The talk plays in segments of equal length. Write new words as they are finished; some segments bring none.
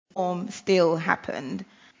storm still happened.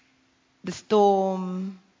 The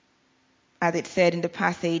storm, as it said in the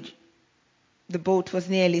passage, the boat was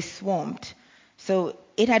nearly swamped. So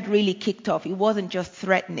it had really kicked off. It wasn't just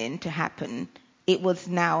threatening to happen. It was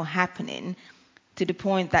now happening, to the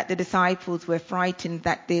point that the disciples were frightened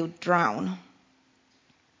that they would drown.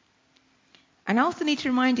 And I also need to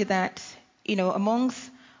remind you that, amongst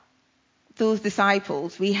those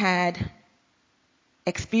disciples, we had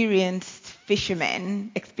experienced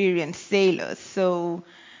fishermen, experienced sailors. So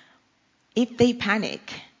if they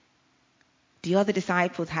panic, the other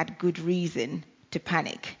disciples had good reason to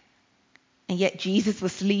panic. And yet Jesus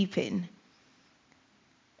was sleeping.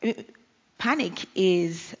 Panic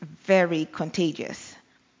is very contagious,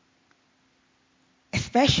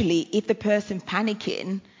 especially if the person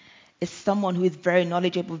panicking is someone who is very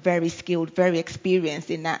knowledgeable, very skilled, very experienced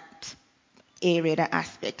in that area, that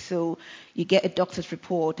aspect. So you get a doctor's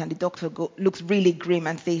report and the doctor looks really grim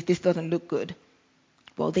and says, this doesn't look good.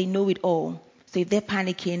 Well, they know it all. So if they're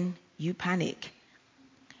panicking, you panic.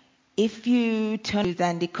 If you turn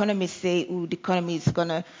and the economists say, oh, the economy is going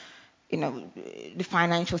to, the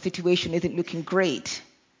financial situation isn't looking great.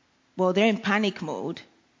 Well, they're in panic mode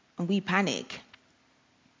and we panic.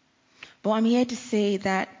 But I'm here to say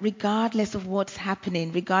that regardless of what's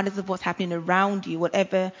happening, regardless of what's happening around you,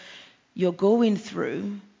 whatever you're going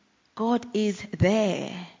through, God is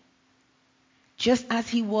there. Just as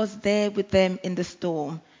he was there with them in the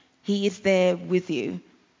storm, he is there with you.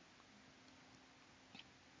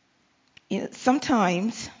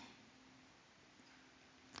 Sometimes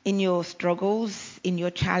in your struggles, in your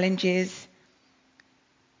challenges,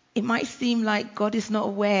 it might seem like God is not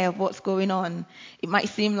aware of what's going on. It might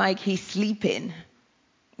seem like he's sleeping.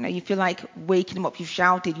 You feel like waking him up. You've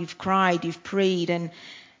shouted, you've cried, you've prayed, and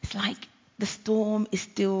it's like the storm is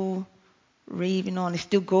still raving on, it's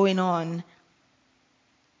still going on.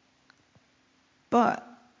 But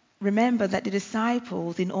remember that the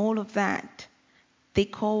disciples, in all of that, they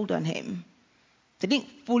called on him. They didn't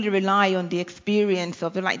fully rely on the experience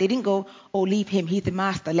of they didn't go, oh, leave him, he's the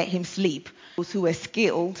master, let him sleep. Those who were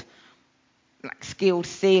skilled, like skilled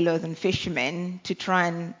sailors and fishermen, to try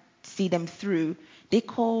and see them through, they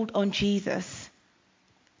called on Jesus.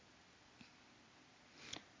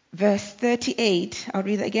 Verse 38, I'll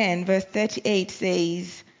read it again. Verse 38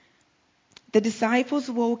 says, the disciples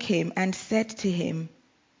woke him and said to him,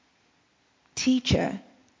 Teacher,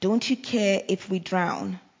 don't you care if we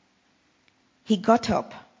drown? He got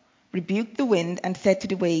up, rebuked the wind, and said to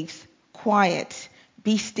the waves, Quiet,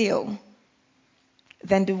 be still.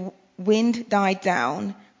 Then the wind died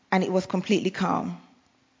down, and it was completely calm.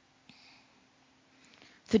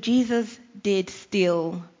 So Jesus did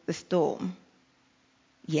still the storm.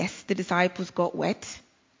 Yes, the disciples got wet.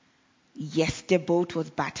 Yes, their boat was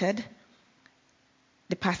battered.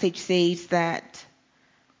 The passage says that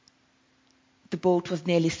the boat was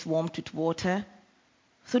nearly swamped with water.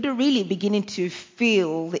 So they're really beginning to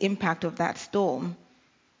feel the impact of that storm.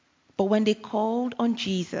 But when they called on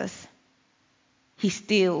Jesus, he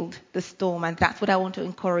stilled the storm. And that's what I want to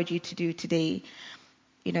encourage you to do today.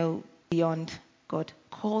 Beyond God,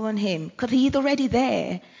 call on him, because he's already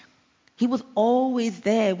there. He was always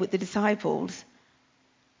there with the disciples.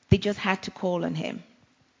 They just had to call on him.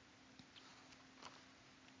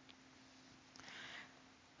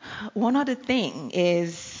 One other thing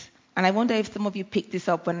is, and I wonder if some of you picked this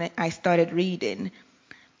up when I started reading,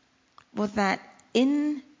 was that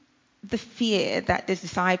in the fear that the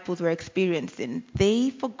disciples were experiencing,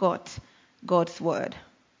 they forgot God's word.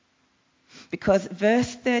 Because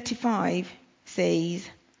verse 35 says,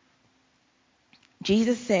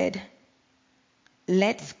 Jesus said,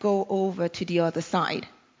 let's go over to the other side.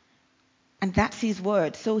 And that's his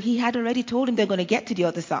word. So he had already told them they're going to get to the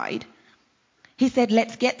other side. He said,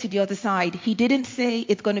 let's get to the other side. He didn't say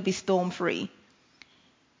it's going to be storm-free.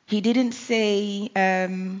 He didn't say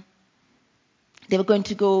they were going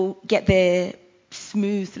to go get there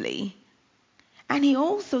smoothly. And he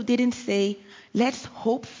also didn't say, let's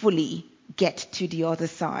hopefully get to the other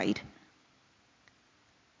side.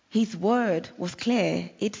 His word was clear.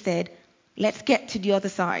 It said, let's get to the other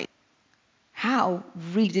side. How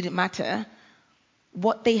really didn't matter.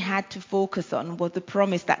 What they had to focus on was the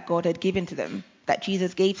promise that God had given to them, that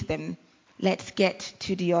Jesus gave to them. Let's get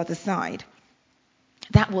to the other side.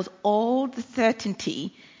 That was all the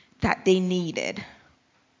certainty that they needed.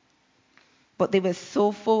 But they were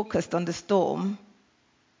so focused on the storm,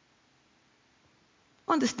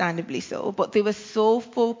 understandably so, but they were so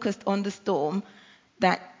focused on the storm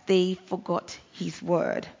that they forgot his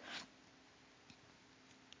word.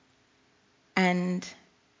 And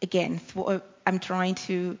again, what I'm trying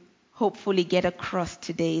to hopefully get across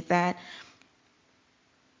today that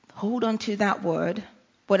hold on to that word,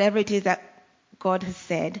 whatever it is that God has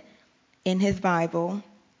said in his Bible.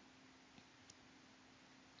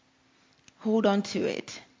 Hold on to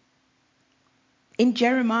it. In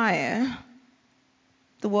Jeremiah,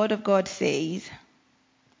 the word of God says,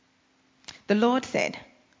 the Lord said,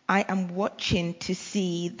 I am watching to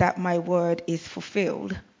see that my word is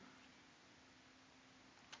fulfilled.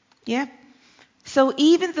 Yeah. So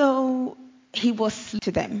even though he was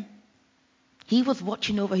to them, he was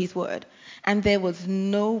watching over his word, and there was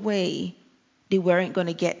no way they weren't going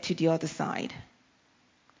to get to the other side.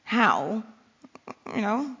 How?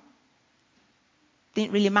 Didn't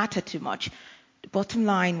really matter too much. The bottom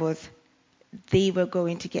line was they were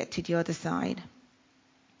going to get to the other side.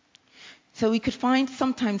 So we could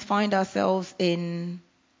sometimes find ourselves in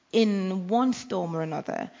one storm or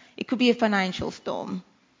another. It could be a financial storm.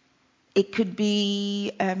 It could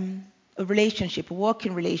be a relationship, a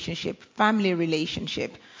working relationship, family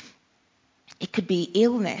relationship. It could be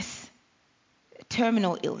illness,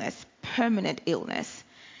 terminal illness, permanent illness.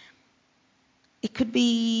 It could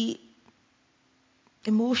be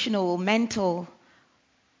emotional, mental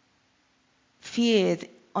fears,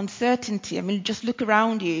 uncertainty. I mean, just look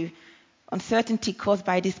around you. Uncertainty caused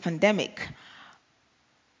by this pandemic.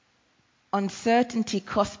 Uncertainty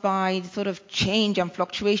caused by sort of change and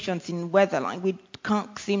fluctuations in weather. Like we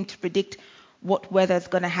can't seem to predict what weather is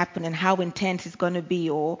going to happen and how intense it's going to be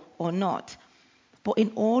or not. But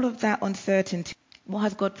in all of that uncertainty, what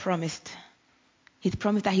has God promised? He's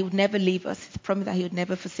promised that he would never leave us. He's promised that he would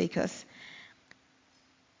never forsake us.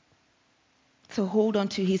 So hold on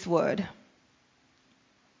to his word.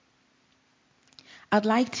 I'd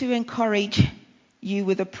like to encourage you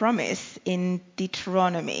with a promise in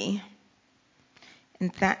Deuteronomy.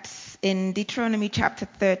 And that's in Deuteronomy chapter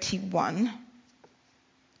 31.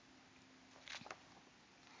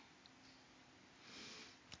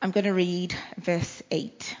 I'm going to read verse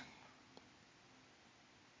 8.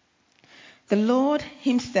 The Lord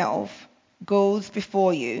himself goes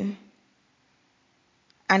before you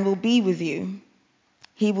and will be with you.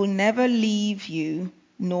 He will never leave you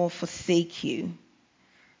nor forsake you.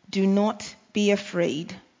 Do not be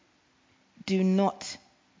afraid. Do not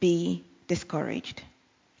be discouraged.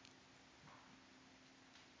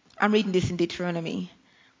 I'm reading this in Deuteronomy.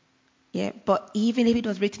 Yeah, but even if it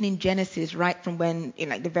was written in Genesis, right from when,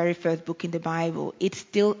 the very first book in the Bible, it's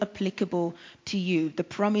still applicable to you. The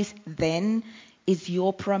promise then is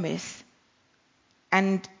your promise.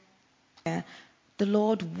 And the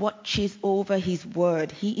Lord watches over his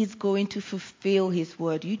word. He is going to fulfill his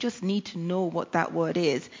word. You just need to know what that word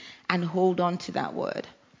is and hold on to that word.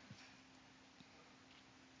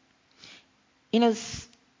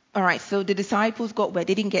 All right, so the disciples got wet.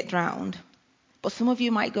 They didn't get drowned. But some of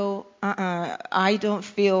you might go, I don't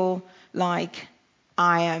feel like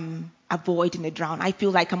I am avoiding a drown. I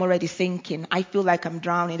feel like I'm already sinking. I feel like I'm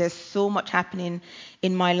drowning. There's so much happening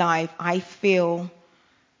in my life. I feel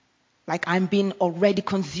like I'm being already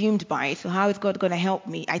consumed by it. So how is God going to help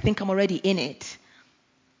me? I think I'm already in it.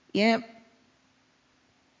 Yeah.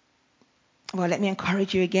 Well, let me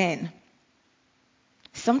encourage you again.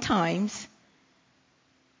 Sometimes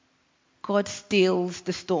God stills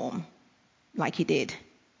the storm like he did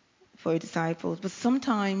for his disciples. But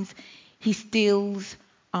sometimes he stills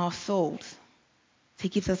our souls. He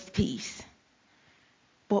gives us peace.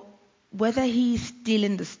 But whether he's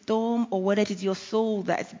stilling the storm or whether it is your soul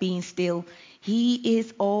that's being still, he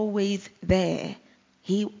is always there.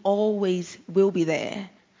 He always will be there.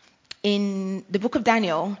 In the book of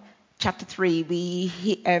Daniel, chapter 3, we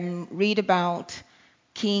read about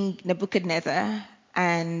King Nebuchadnezzar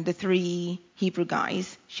and the three Hebrew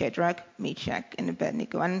guys, Shadrach, Meshach, and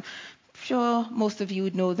Abednego. And I'm sure most of you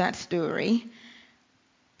would know that story.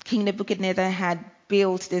 King Nebuchadnezzar had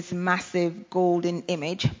built this massive golden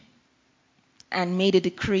image and made a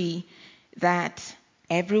decree that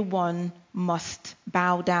everyone must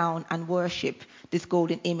bow down and worship this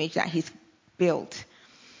golden image that he's built.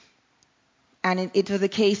 And it was a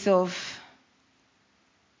case of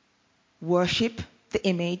worship the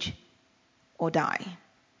image or die.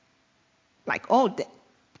 Like all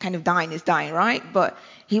kind of dying is dying, right? But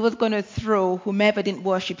he was going to throw whomever didn't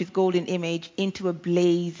worship his golden image into a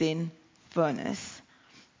blazing furnace.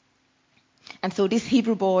 And so these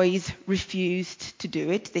Hebrew boys refused to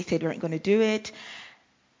do it. They said they weren't going to do it.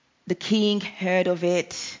 The king heard of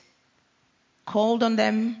it, called on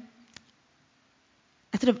them,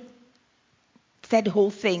 and sort of said the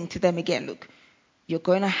whole thing to them again. Look, you're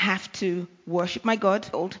going to have to worship my God,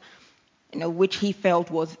 which he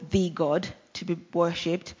felt was the God to be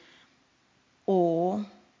worshipped, or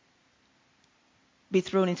be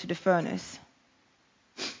thrown into the furnace.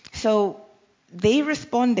 So they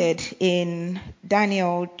responded in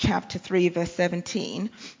Daniel chapter 3, verse 17.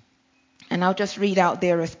 And I'll just read out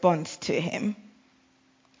their response to him.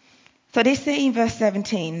 So they say in verse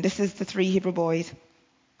 17, this is the three Hebrew boys,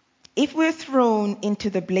 "If we're thrown into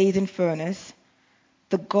the blazing furnace,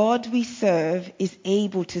 the God we serve is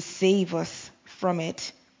able to save us from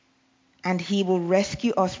it, and he will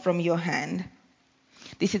rescue us from your hand."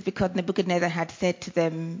 This is because Nebuchadnezzar had said to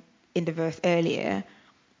them in the verse earlier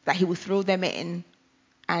that he will throw them in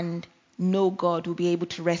and no God will be able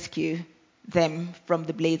to rescue them from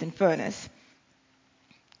the blazing furnace.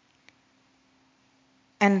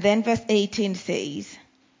 And then verse 18 says,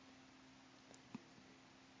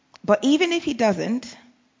 "But even if he doesn't,"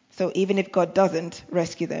 so even if God doesn't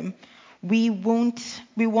rescue them, we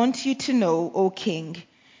want you to know, O king,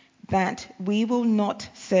 that we will not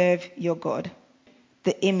serve your God,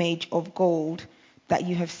 the image of gold that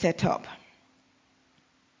you have set up."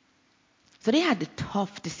 So they had a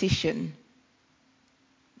tough decision.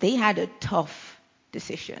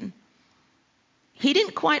 He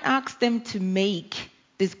didn't quite ask them to make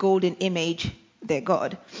this golden image their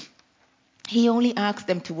God. He only asked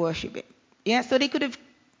them to worship it. Yeah, so they could have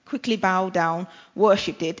quickly bowed down,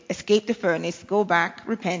 worshipped it, escaped the furnace, go back,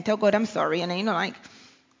 repent, tell God I'm sorry, and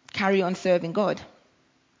carry on serving God.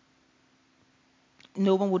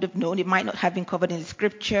 No one would have known. It might not have been covered in the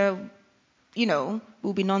scripture.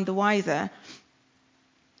 We'll be none the wiser.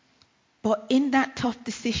 But in that tough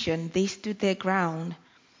decision, they stood their ground.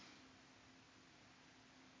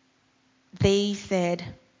 They said,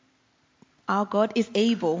 our God is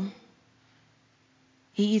able.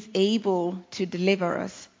 He is able to deliver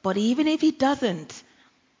us. But even if he doesn't,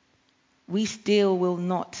 we still will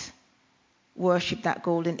not worship that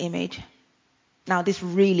golden image. Now, this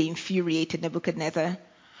really infuriated Nebuchadnezzar.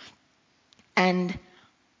 And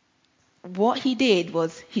what he did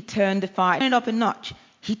was he turned the fire up a notch.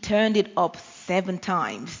 He turned it up 7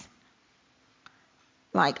 times.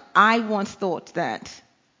 I once thought that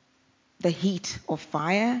the heat of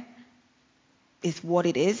fire is what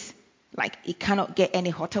it is. It cannot get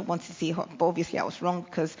any hotter once it's hot. But obviously I was wrong,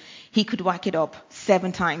 because he could whack it up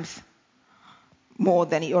 7 times more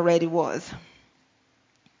than it already was.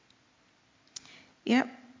 Yep.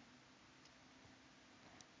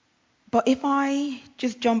 But if I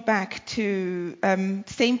just jump back to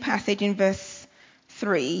same passage in verse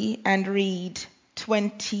 3 and read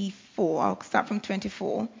 24. I'll start from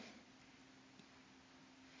 24.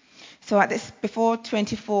 So before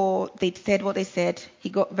 24, they'd said what they said. He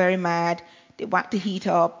got very mad. They whacked the heat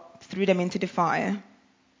up, threw them into the fire.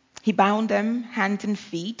 He bound them, hands and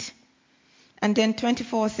feet. And then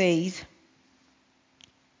 24 says,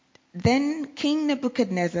 "Then King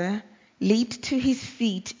Nebuchadnezzar leaped to his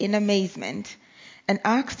feet in amazement and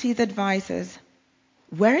asked his advisors,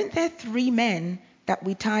 'Weren't there 3 men that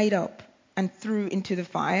we tied up and threw into the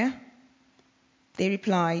fire?' They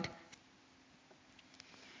replied,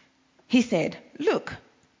 he said, 'Look,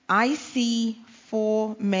 I see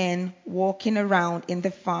 4 men walking around in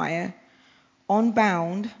the fire,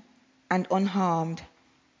 unbound and unharmed.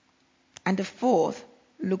 And the 4th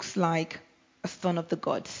looks like a son of the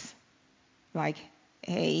gods.'"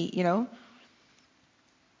 Hey,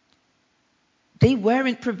 They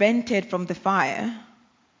weren't prevented from the fire.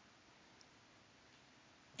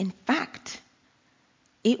 In fact,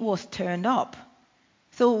 it was turned up.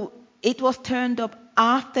 So it was turned up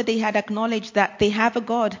after they had acknowledged that they have a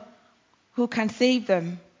God who can save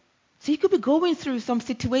them. So you could be going through some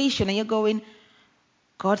situation and you're going,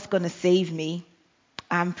 God's going to save me.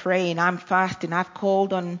 I'm praying, I'm fasting, I've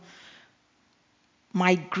called on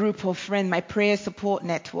my group of friends, my prayer support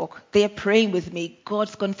network. They're praying with me.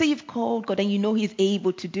 God's going to say you've called God and you know he's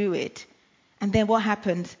able to do it. And then what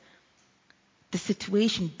happens? The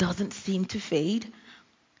situation doesn't seem to fade.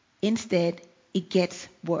 Instead, it gets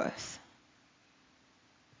worse.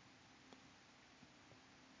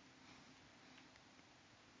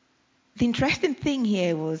 The interesting thing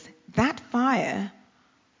here was that fire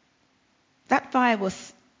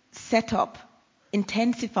was set up,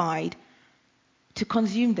 intensified to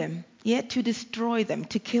consume them, to destroy them,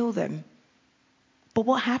 to kill them. But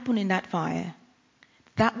what happened in that fire?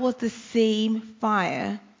 That was the same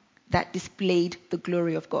fire that displayed the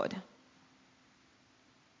glory of God.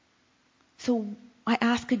 So I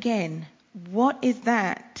ask again, what is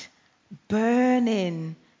that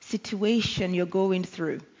burning situation you're going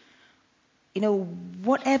through?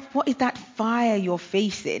 What is that fire you're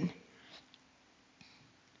facing?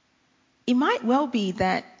 It might well be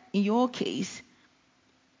that in your case,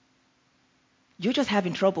 you're just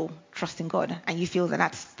having trouble trusting God, and you feel that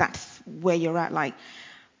that's where you're at. Like,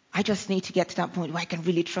 I just need to get to that point where I can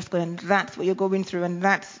really trust God, and that's what you're going through, and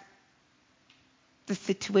that's the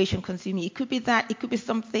situation consuming you. It could be that. It could be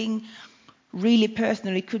something really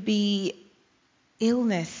personal. It could be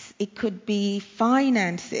illness. It could be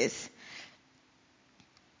finances.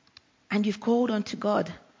 And you've called on to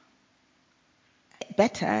God.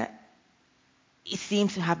 Better, it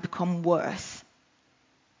seems to have become worse.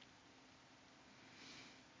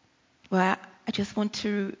 Well, I just want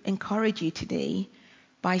to encourage you today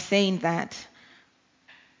by saying that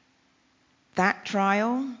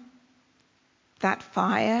trial, that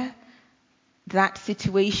fire, that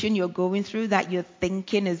situation you're going through that you're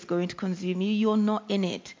thinking is going to consume you, you're not in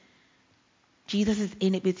it. Jesus is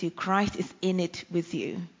in it with you. Christ is in it with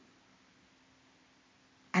you.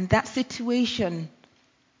 And that situation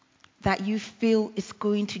that you feel is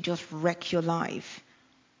going to just wreck your life,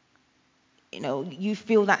 you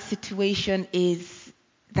feel that situation is,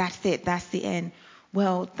 that's it, that's the end.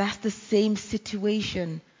 Well, that's the same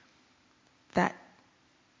situation that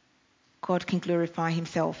God can glorify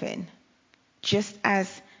himself in. Just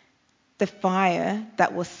as the fire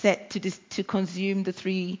that was set to consume the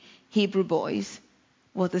 3 Hebrew boys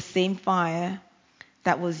was the same fire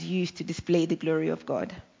that was used to display the glory of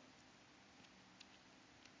God.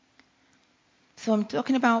 So I'm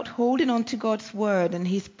talking about holding on to God's word and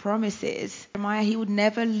his promises. Jeremiah, he would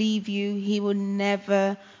never leave you. He would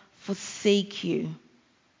never forsake you.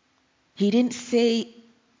 He didn't say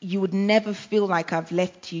you would never feel like I've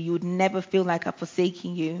left you. You would never feel like I've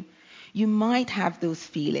forsaken you. You might have those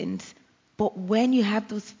feelings, but when you have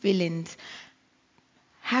those feelings,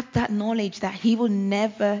 have that knowledge that he will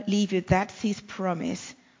never leave you. That's his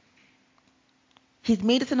promise. He's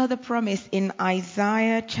made us another promise in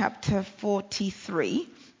Isaiah chapter 43.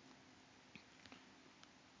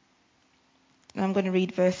 I'm going to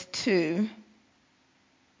read verse 2.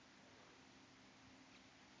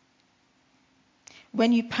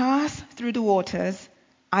 When you pass through the waters,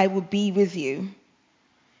 I will be with you.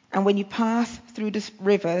 And when you pass through the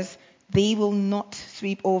rivers, they will not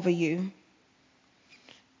sweep over you.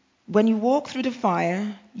 When you walk through the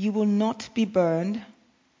fire, you will not be burned.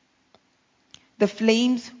 The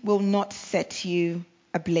flames will not set you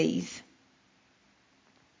ablaze.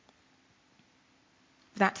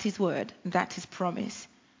 That's his word. That's his promise.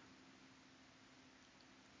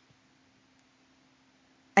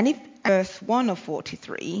 And if verse 1 of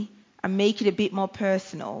 43 and make it a bit more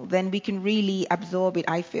personal, then we can really absorb it,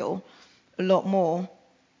 I feel, a lot more.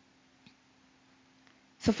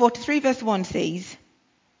 So 43 verse 1 says,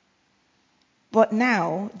 "But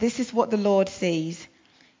now this is what the Lord says.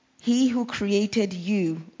 He who created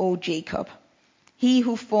you, O Jacob, he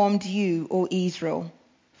who formed you, O Israel,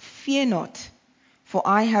 fear not, for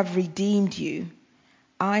I have redeemed you.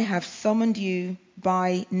 I have summoned you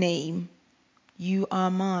by name. You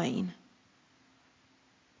are mine."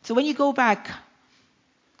 So when you go back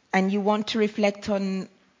and you want to reflect on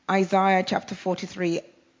Isaiah chapter 43,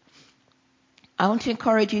 I want to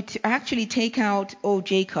encourage you to actually take out O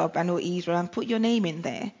Jacob and O Israel and put your name in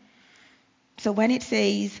there. So when it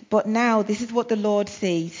says, "But now this is what the Lord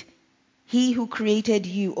says, he who created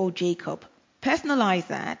you, O Jacob," personalize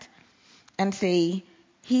that and say,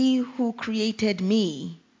 "He who created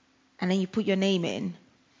me," and then you put your name in.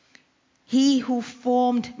 "He who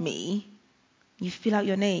formed me," you fill out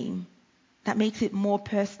your name. That makes it more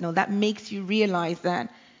personal. That makes you realize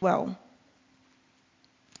that, well,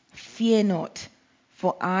 fear not,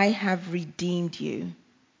 for I have redeemed you.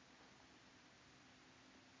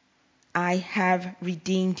 I have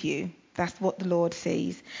redeemed you. That's what the Lord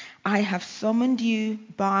says. I have summoned you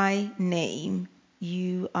by name.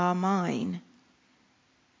 You are mine.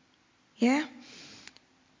 Yeah?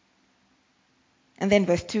 And then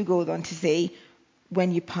verse 2 goes on to say,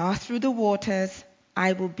 "When you pass through the waters,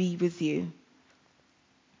 I will be with you.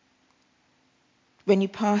 When you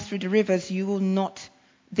pass through the rivers, they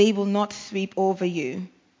will not sweep over you.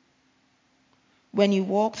 When you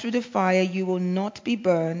walk through the fire, you will not be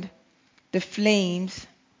burned. The flames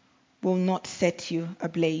will not set you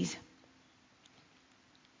ablaze."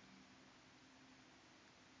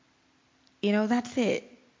 That's it.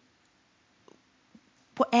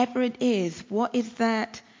 Whatever it is, what is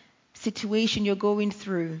that situation you're going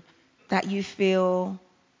through that you fear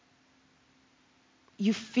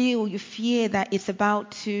that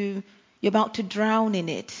you're about to drown in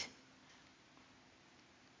it?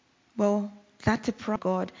 Well, that's a problem,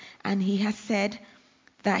 God, and he has said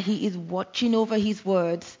that he is watching over his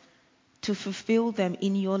words to fulfill them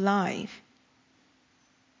in your life.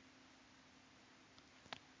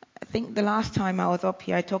 I think the last time I was up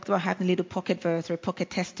here, I talked about having a little pocket verse or a pocket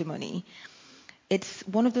testimony. it's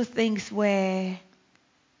one of those things where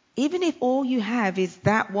even if all you have is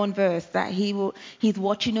that one verse that he's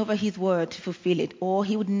watching over his word to fulfill it, or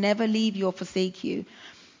he would never leave you or forsake you,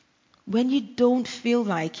 when you don't feel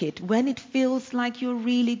like it, when it feels like you're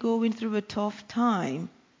really going through a tough time,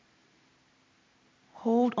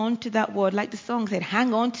 hold on to that word. Like the song said,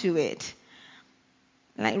 hang on to it.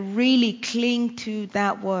 Like really cling to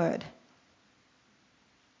that word.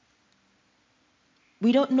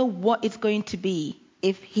 We don't know what it's going to be,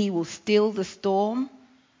 if he will still the storm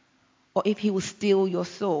or if he will steal your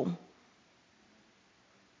soul.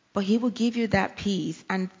 But he will give you that peace,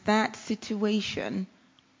 and that situation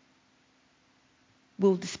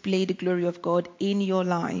will display the glory of God in your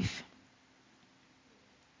life.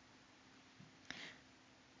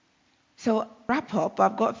 So wrap up,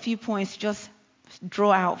 I've got a few points to just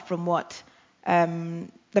draw out from what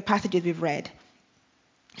the passages we've read.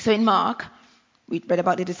 So in Mark, we read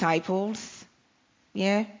about the disciples,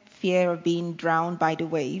 fear of being drowned by the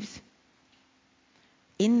waves.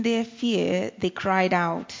 In their fear, they cried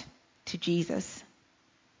out to Jesus.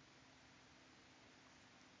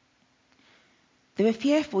 They were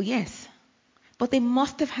fearful, yes, but they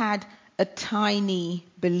must have had a tiny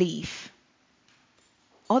belief.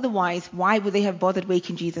 Otherwise, why would they have bothered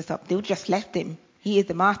waking Jesus up? They would have just left him. He is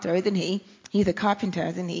the master, isn't he? He's a carpenter,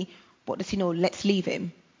 isn't he? What does he know? Let's leave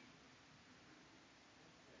him.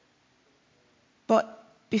 But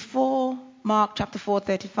before Mark chapter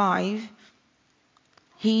 4:35,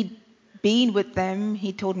 he'd been with them,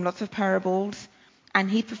 he told them lots of parables,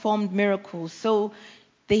 and he performed miracles. So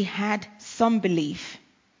they had some belief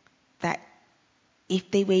that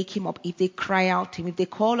if they wake him up, if they cry out to him, if they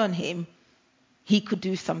call on him, he could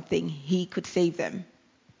do something, he could save them.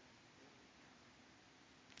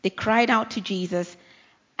 They cried out to Jesus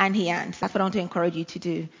and he answered. That's what I want to encourage you to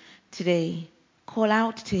do today. Call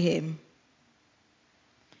out to him.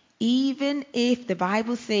 Even if the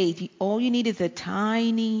Bible says all you need is a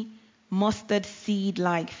tiny mustard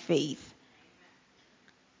seed-like faith.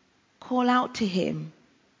 Call out to him.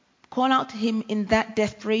 Call out to him in that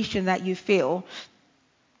desperation that you feel,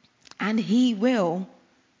 and he will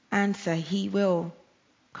answer. He will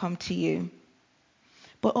come to you.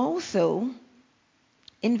 But also,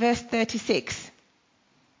 in verse 36,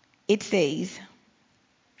 it says,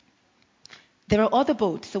 there are other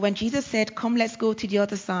boats. So when Jesus said, come, let's go to the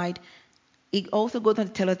other side, it also goes on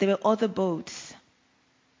to tell us there are other boats.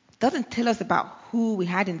 It doesn't tell us about who we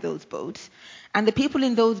had in those boats. And the people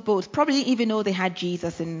in those boats probably didn't even know they had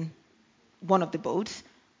Jesus in one of the boats.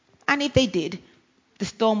 And if they did, the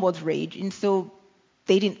storm was raging, so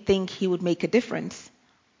they didn't think he would make a difference.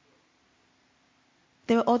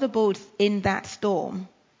 There were other boats in that storm.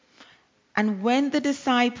 And when the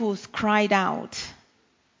disciples cried out,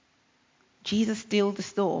 Jesus stilled the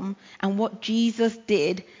storm, and what Jesus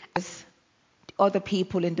did as other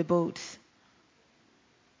people in the boats.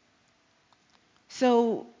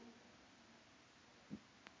 So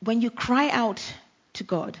when you cry out to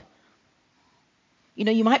God,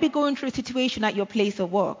 you might be going through a situation at your place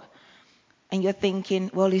of work, and you're thinking,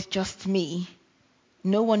 well, it's just me.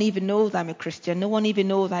 No one even knows I'm a Christian. No one even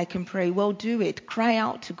knows I can pray. Well, do it. Cry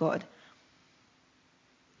out to God.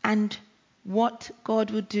 And what God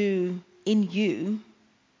will do in you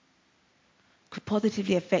could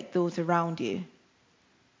positively affect those around you.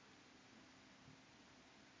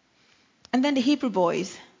 And then the Hebrew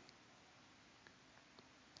boys,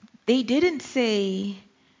 they didn't say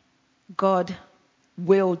God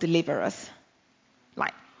will deliver us.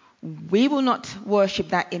 Like, we will not worship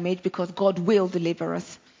that image because God will deliver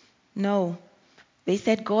us. No, they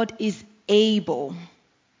said God is able.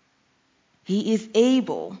 He is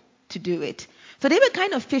able to do it. So they were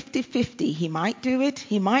kind of 50-50. He might do it,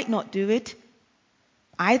 he might not do it.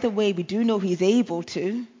 Either way, we do know he's able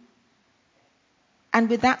to. And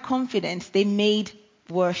with that confidence, they made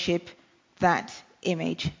worship that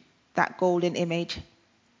image, that golden image.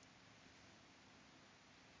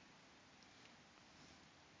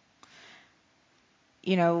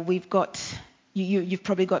 We've got, you've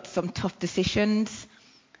probably got some tough decisions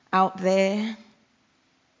out there.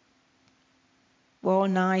 We're all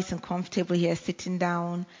nice and comfortable here, sitting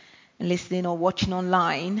down and listening or watching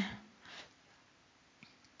online.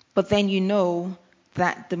 But then you know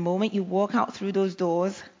that the moment you walk out through those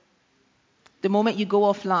doors, the moment you go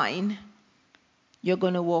offline, you're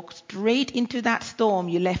going to walk straight into that storm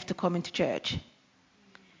you left to come into church.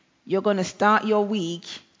 You're going to start your week,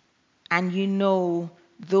 and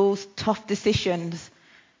those tough decisions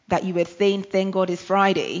that you were saying, thank God it's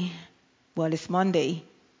Friday, well, it's Monday.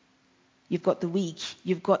 You've got the week.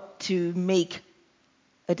 You've got to make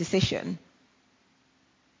a decision.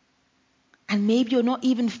 And maybe you're not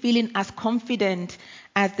even feeling as confident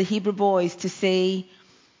as the Hebrew boys to say,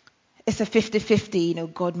 it's a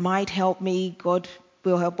 50-50, God might help me, God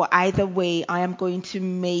will help, but either way, I am going to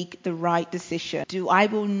make the right decision. I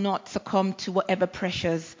will not succumb to whatever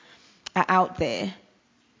pressures are out there.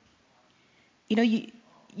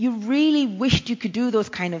 You really wished you could do those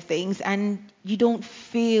kind of things, and you don't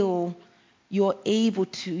feel you're able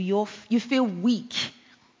to. You feel weak,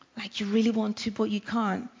 like you really want to, but you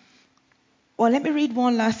can't. Well, let me read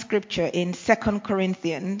one last scripture in 2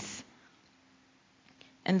 Corinthians.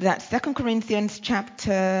 And that's 2 Corinthians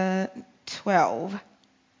chapter 12,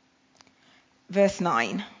 verse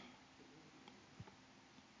 9.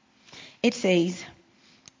 It says,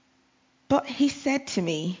 "But he said to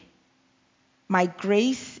me, my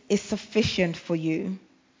grace is sufficient for you,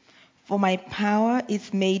 for my power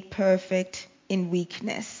is made perfect in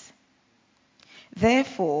weakness.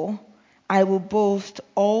 Therefore, I will boast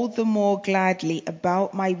all the more gladly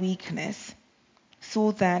about my weakness,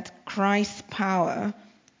 so that Christ's power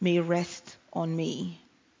may rest on me."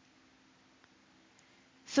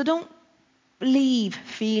 So don't leave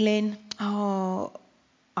feeling, oh,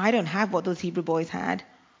 I don't have what those Hebrew boys had.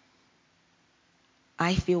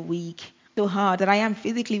 I feel weak. So hard that I am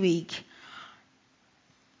physically weak.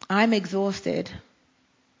 I'm exhausted.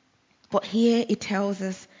 But here it tells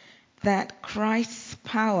us that Christ's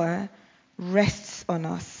power rests on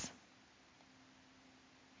us.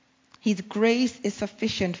 His grace is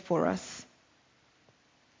sufficient for us.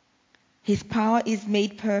 His power is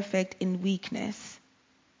made perfect in weakness.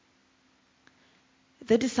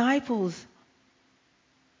 The disciples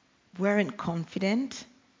weren't confident.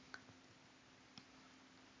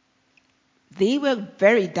 They were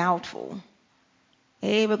very doubtful.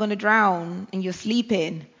 Hey, we're going to drown and you're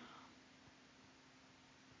sleeping.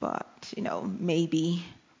 But, maybe.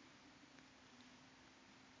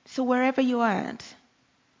 So wherever you are at,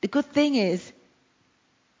 the good thing is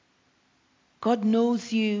God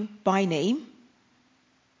knows you by name.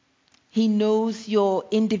 He knows your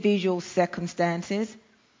individual circumstances.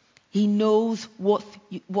 He knows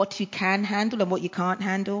what you can handle and what you can't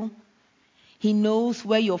handle. He knows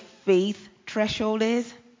where your faith threshold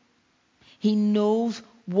is. He knows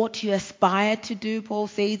what you aspire to do, Paul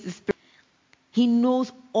says. He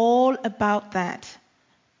knows all about that.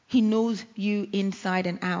 He knows you inside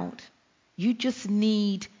and out. You just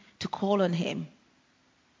need to call on him.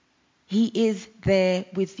 He is there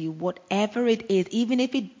with you, whatever it is, even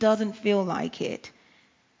if it doesn't feel like it.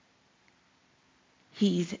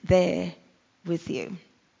 He's there with you.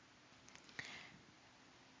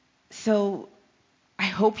 So I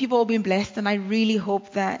hope you've all been blessed, and I really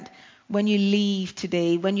hope that when you leave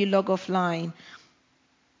today, when you log offline,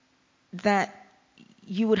 that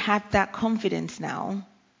you would have that confidence now.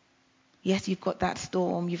 Yes, you've got that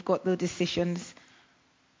storm, you've got the decisions,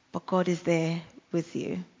 but God is there with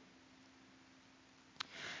you.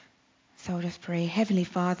 So I'll just pray. Heavenly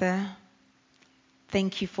Father,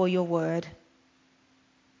 thank you for your word.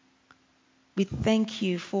 We thank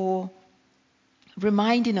you for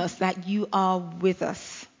reminding us that you are with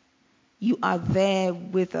us. You are there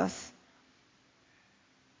with us.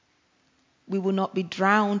 We will not be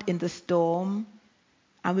drowned in the storm,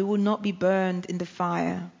 and we will not be burned in the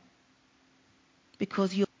fire.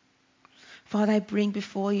 Because you, Father, I bring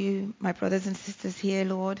before you my brothers and sisters here,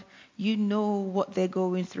 Lord. You know what they're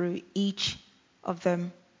going through, each of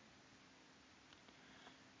them.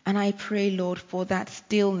 And I pray, Lord, for that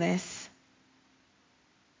stillness,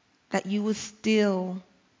 that you will still,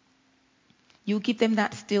 you give them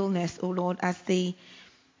that stillness, oh Lord, as they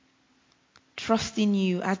trust in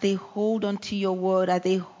you, as they hold on to your word, as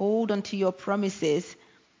they hold on to your promises,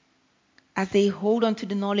 as they hold on to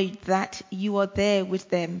the knowledge that you are there with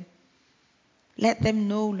them. Let them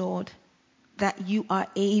know, Lord, that you are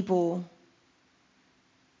able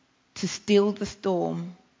to still the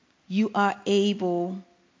storm. You are able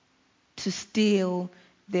to still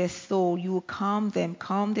their soul. You will calm them,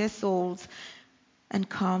 calm their souls, and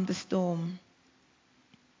calm the storm.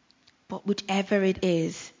 But whichever it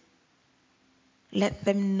is, let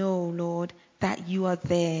them know, Lord, that you are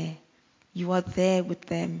there. You are there with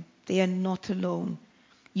them. They are not alone.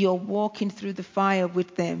 You are walking through the fire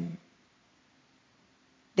with them.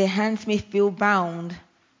 Their hands may feel bound,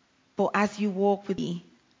 but as you walk with me,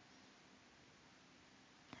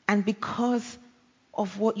 and because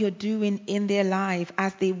of what you're doing in their life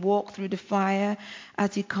as they walk through the fire,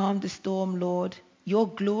 as you calm the storm, Lord, your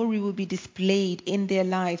glory will be displayed in their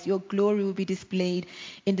lives. Your glory will be displayed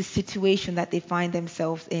in the situation that they find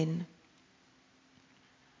themselves in.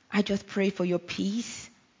 I just pray for your peace.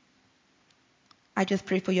 I just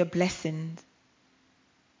pray for your blessings.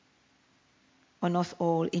 on us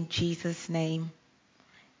all in Jesus' name.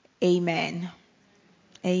 Amen.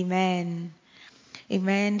 Amen.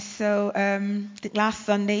 Amen. So last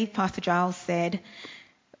Sunday, Pastor Giles said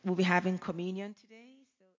we'll be having communion today.